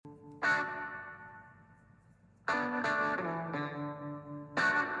Good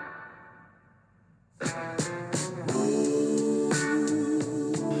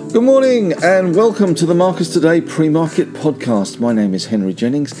morning and welcome to the Marcus Today pre-market podcast. My name is Henry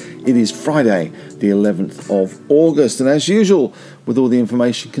Jennings. It is Friday, the 11th of August, and as usual, with all the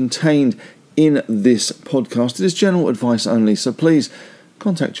information contained in this podcast, it is general advice only, so please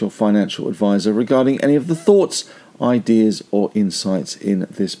contact your financial advisor regarding any of the thoughts, ideas or insights in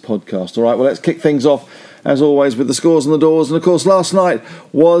this podcast. All right, well, let's kick things off as always with the scores on the doors. And of course, last night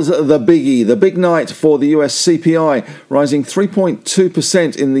was the biggie, the big night for the US CPI, rising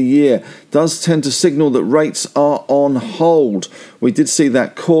 3.2% in the year. Does tend to signal that rates are on hold. We did see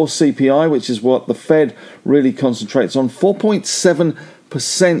that core CPI, which is what the Fed really concentrates on,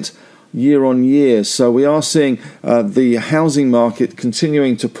 4.7% year on year. So we are seeing the housing market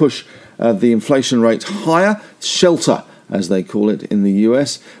continuing to push the inflation rate higher, shelter as they call it in the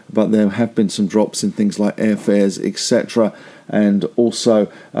US, but there have been some drops in things like airfares, etc., and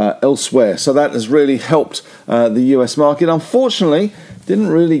also elsewhere. So that has really helped the US market. Unfortunately, didn't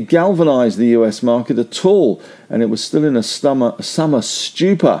really galvanize the US market at all, and it was still in a summer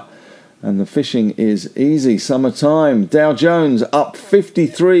stupor. And the fishing is easy, summertime. Dow Jones up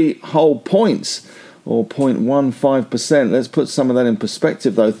 53 whole points, or 0.15%. Let's put some of that in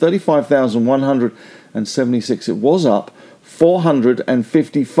perspective, though. 35,176. It was up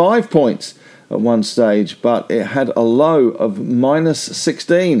 455 points at one stage, but it had a low of minus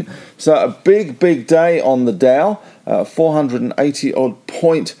 16. So a big day on the Dow, 480 odd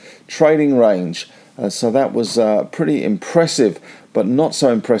point trading range. So that was pretty impressive, but not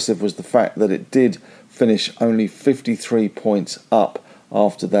so impressive was the fact that it did finish only 53 points up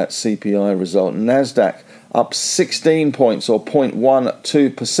after that CPI result. NASDAQ up 16 points or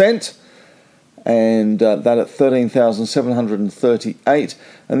 0.12%. And that at 13,738,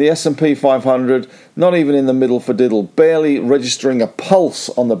 and the S&P 500 not even in the middle for diddle, barely registering a pulse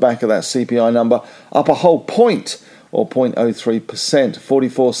on the back of that CPI number, up a whole point or 0.03%,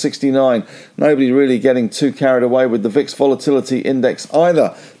 4469. Nobody really getting too carried away with the VIX Volatility Index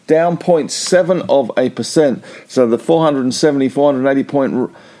either, down 0.7%. So the 470, 480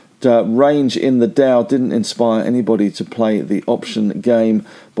 point range in the Dow didn't inspire anybody to play the option game,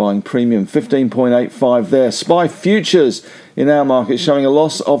 buying premium 15.85 there. SPY futures in our market showing a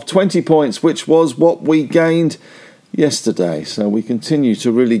loss of 20 points, which was what we gained yesterday. So we continue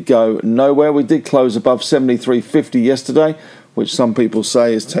to really go nowhere. We did close above 73.50 yesterday, which some people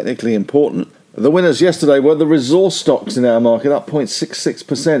say is technically important. The winners yesterday were the resource stocks in our market, up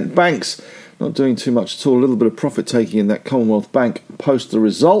 0.66%. Banks not doing too much at all, a little bit of profit taking in that Commonwealth Bank post the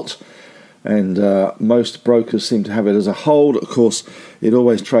result, and most brokers seem to have it as a hold. Of course, it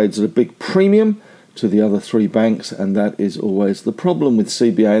always trades at a big premium to the other three banks, and that is always the problem with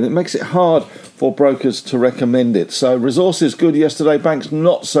CBA, and it makes it hard for brokers to recommend it. So resources good yesterday, banks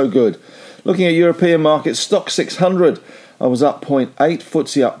not so good. Looking at European markets, Stock 600 was up 0.8,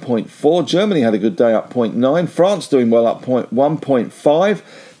 FTSE up 0.4, Germany had a good day, up 0.9, France doing well, up 1.5,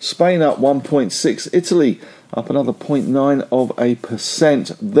 Spain up 1.6, Italy up another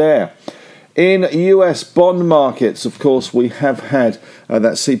 0.9% there. In US bond markets, of course, we have had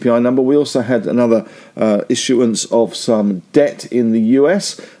that CPI number. We also had another issuance of some debt in the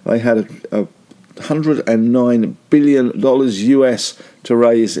US. They had $109 billion US to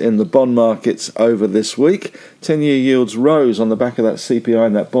raise in the bond markets over this week. 10-year yields rose on the back of that CPI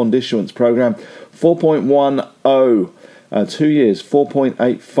and that bond issuance program. 4.10. 2 years,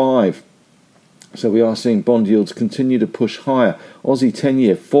 4.85. So we are seeing bond yields continue to push higher. Aussie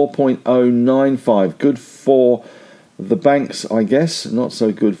 10-year, 4.095. Good for the banks, I guess. Not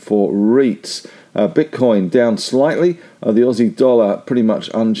so good for REITs. Bitcoin down slightly. The Aussie dollar pretty much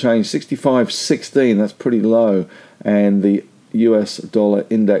unchanged. 65.16, that's pretty low. And the US dollar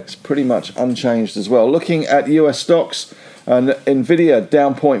index pretty much unchanged as well. Looking at US stocks, Nvidia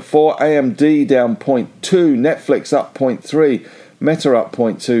down 0.4, AMD down 0.2, Netflix up 0.3, Meta up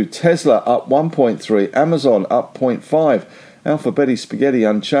 0.2, Tesla up 1.3, Amazon up 0.5, Alphabeti Spaghetti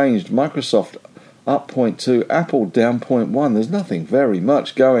unchanged, Microsoft up 0.2, Apple down 0.1. There's nothing very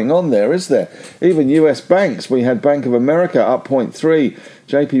much going on there, is there? Even US banks, we had Bank of America up 0.3,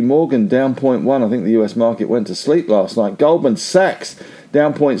 JP Morgan down 0.1. I think the US market went to sleep last night. Goldman Sachs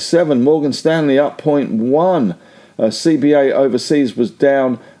down 0.7, Morgan Stanley up 0.1. CBA overseas was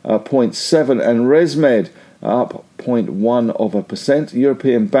down 0.7, and ResMed up 0.1%.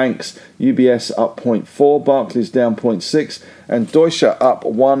 European banks, UBS up 0.4, Barclays down 0.6, and Deutsche up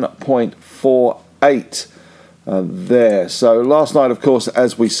 1.48 there. So last night, of course,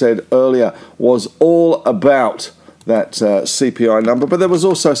 as we said earlier, was all about that CPI number. But there was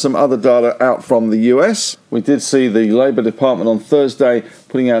also some other data out from the US. We did see the Labour Department on Thursday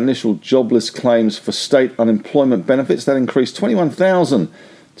putting out initial jobless claims for state unemployment benefits. That increased 21,000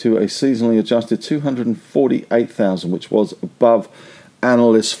 to a seasonally adjusted 248,000, which was above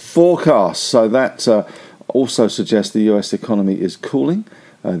analyst forecasts. So that also suggests the US economy is cooling.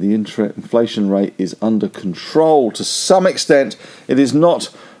 The inflation rate is under control to some extent. It is not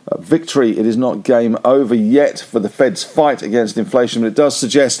victory. It is not game over yet for the Fed's fight against inflation, but it does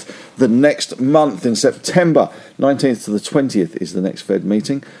suggest that next month in September, 19th to the 20th is the next Fed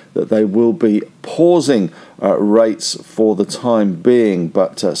meeting, that they will be pausing rates for the time being,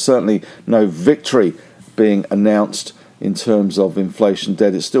 but certainly no victory being announced in terms of inflation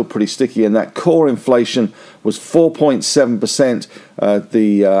debt. It's still pretty sticky, and that core inflation was 4.7%,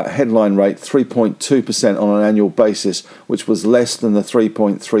 the headline rate 3.2% on an annual basis, which was less than the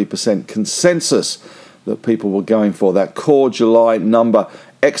 3.3% consensus that people were going for. That core July number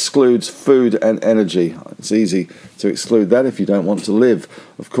excludes food and energy. It's easy to exclude that if you don't want to live,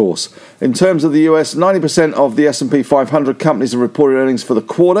 of course. In terms of the US, 90% of the S&P 500 companies have reported earnings for the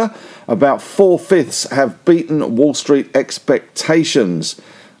quarter. About 4/5 have beaten Wall Street expectations,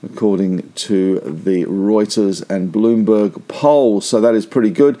 according to the Reuters and Bloomberg polls. So that is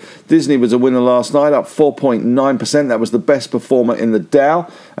pretty good. Disney was a winner last night, up 4.9%. That was the best performer in the Dow.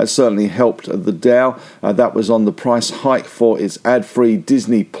 That certainly helped the Dow. That was on the price hike for its ad-free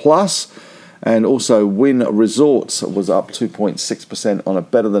Disney Plus. And also Wynn Resorts was up 2.6% on a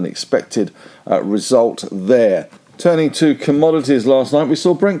better than expected result there. Turning to commodities last night, we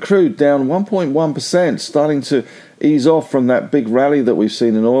saw Brent crude down 1.1%, starting to ease off from that big rally that we've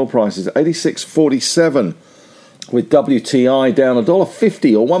seen in oil prices, 86.47, with WTI down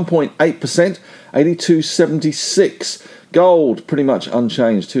 $1.50 or 1.8%, 82.76. Gold pretty much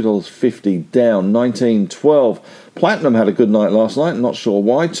unchanged, $2.50 down, 19.12. Platinum had a good night last night, not sure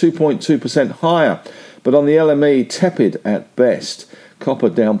why, 2.2% higher, but on the LME, tepid at best. Copper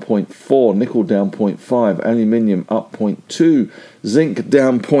down 0.4, nickel down 0.5, aluminium up 0.2, zinc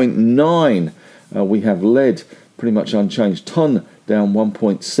down 0.9. We have lead pretty much unchanged, ton down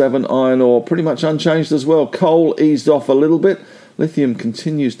 1.7, iron ore pretty much unchanged as well. Coal eased off a little bit, lithium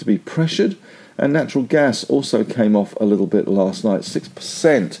continues to be pressured, and natural gas also came off a little bit last night,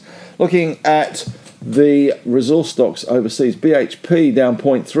 6%. Looking at the resource stocks overseas, BHP down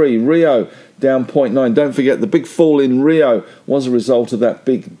 0.3, Rio down 0.9. Don't forget the big fall in Rio was a result of that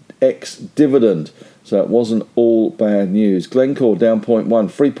big ex-dividend, so it wasn't all bad news. Glencore down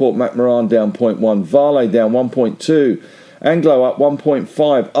 0.1, Freeport-McMoran down 0.1, Vale down 1.2, Anglo up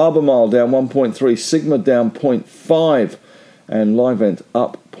 1.5, Albemarle down 1.3, Sigma down 0.5, and Livent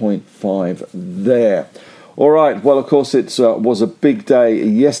up 0.5 there. All right, well, of course, it was a big day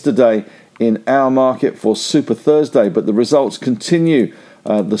yesterday in our market for Super Thursday, but the results continue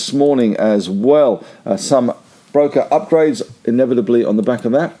this morning as well. Some broker upgrades inevitably on the back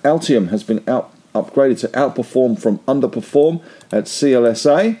of that. Altium has been upgraded to outperform from underperform at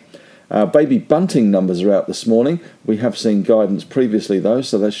CLSA. Baby bunting numbers are out this morning. We have seen guidance previously though,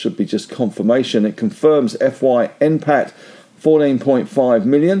 so that should be just confirmation. It confirms FY NPAT 14.5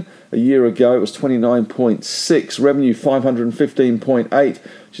 million. A year ago it was 29.6. Revenue 515.8,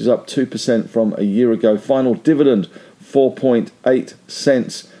 which is up 2% from a year ago. Final dividend 4.8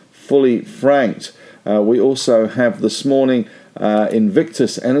 cents fully franked. We also have this morning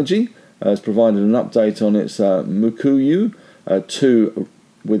Invictus Energy has provided an update on its Mukuyu 2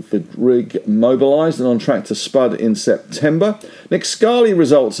 with the rig mobilised and on track to spud in September. Nick Scali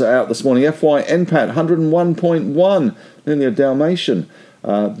results are out this morning. FY NPAT 101.1, nearly a Dalmatian.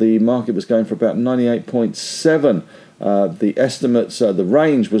 The market was going for about 98.7. The estimates, the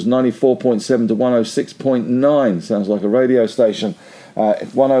range was 94.7 to 106.9. Sounds like a radio station.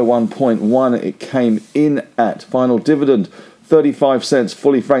 101.1 it came in at. Final dividend 35 cents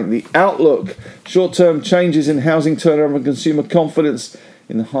fully franked. The outlook, short-term changes in housing turnover and consumer confidence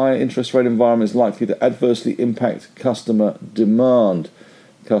in the higher interest rate environment is likely to adversely impact customer demand.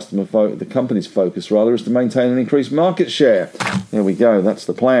 The company's focus, rather, is to maintain an increased market share. There we go, that's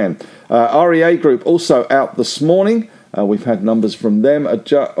the plan. REA Group also out this morning. We've had numbers from them.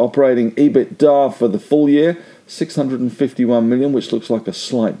 Operating EBITDA for the full year, 651 million, which looks like a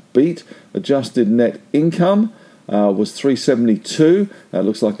slight beat. Adjusted net income was 372. That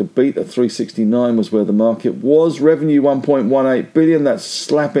looks like a beat. At 369 was where the market was. Revenue 1.18 billion. That's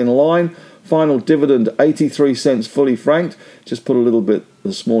slap in line. Final dividend 83 cents fully franked. Just put a little bit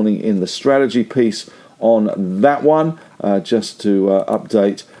this morning in the strategy piece on that one, just to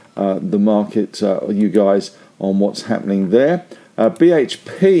update the market, you guys, on what's happening there.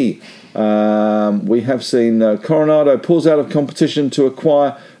 BHP We have seen Coronado pulls out of competition to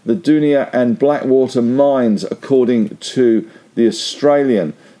acquire the Daunia and Blackwater mines, according to the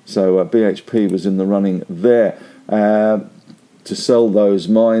Australian. So BHP was in the running there to sell those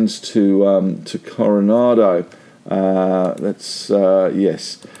mines to Coronado.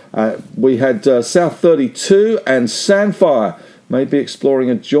 We had South 32 and Sandfire may be exploring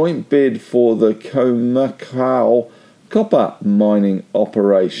a joint bid for the Khoemacau copper mining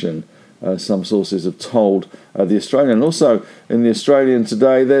operation. Some sources have told the Australian. Also in the Australian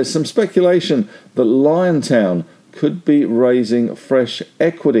today, there's some speculation that Liontown could be raising fresh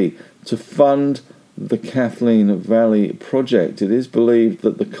equity to fund the Kathleen Valley project. It is believed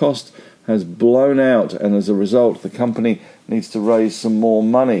that the cost has blown out, and as a result, the company needs to raise some more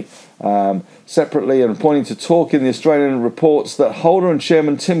money. Separately, and pointing to talk in the Australian, reports that holder and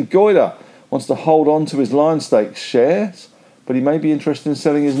chairman Tim Goyder wants to hold on to his Lion Stake shares, but he may be interested in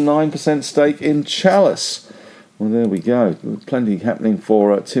selling his 9% stake in Chalice. Well, there we go. Plenty happening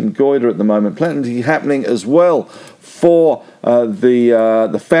for Tim Goyder at the moment. Plenty happening as well for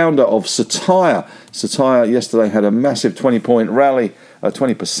the founder of Cettire. Cettire yesterday had a massive 20% rally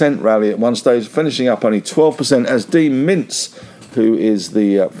at one stage, finishing up only 12% as Dean Mintz, who is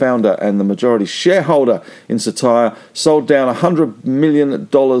the founder and the majority shareholder in Cettire, sold down $100 million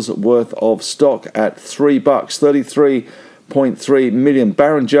worth of stock at $3, 33.3 million.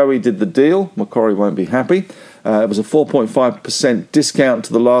 Barrenjoey did the deal. Macquarie won't be happy. It was a 4.5% discount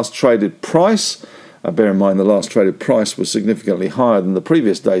to the last traded price. Bear in mind the last traded price was significantly higher than the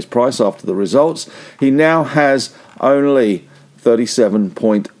previous day's price after the results. He now has only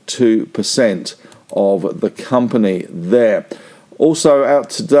 37.2% of the company there. Also out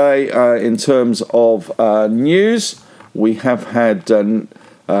today in terms of news, we have had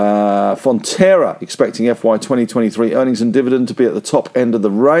Fonterra expecting FY 2023 earnings and dividend to be at the top end of the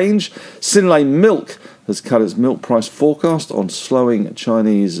range. Synlait Milk has cut its milk price forecast on slowing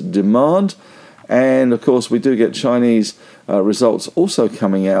Chinese demand. And, of course, we do get Chinese results also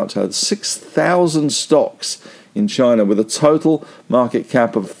coming out. 6,000 stocks in China with a total market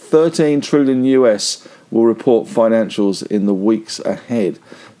cap of $13 trillion US will report financials in the weeks ahead.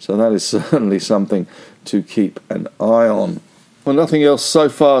 So that is certainly something to keep an eye on. Well, nothing else so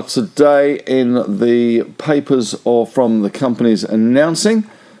far today in the papers or from the companies announcing,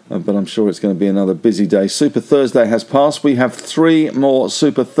 but I'm sure it's going to be another busy day. Super Thursday has passed. We have 3 more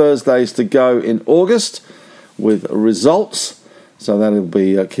Super Thursdays to go in August with results. So that'll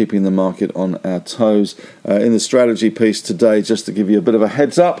be keeping the market on our toes. In the strategy piece today, just to give you a bit of a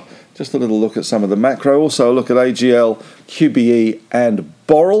heads up, just a little look at some of the macro. Also a look at AGL, QBE and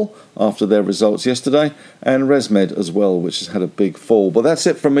Boral after their results yesterday, and ResMed as well, which has had a big fall. But that's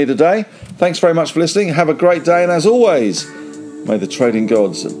it from me today. Thanks very much for listening. Have a great day, and as always, may the trading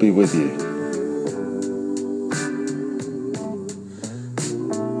gods be with you.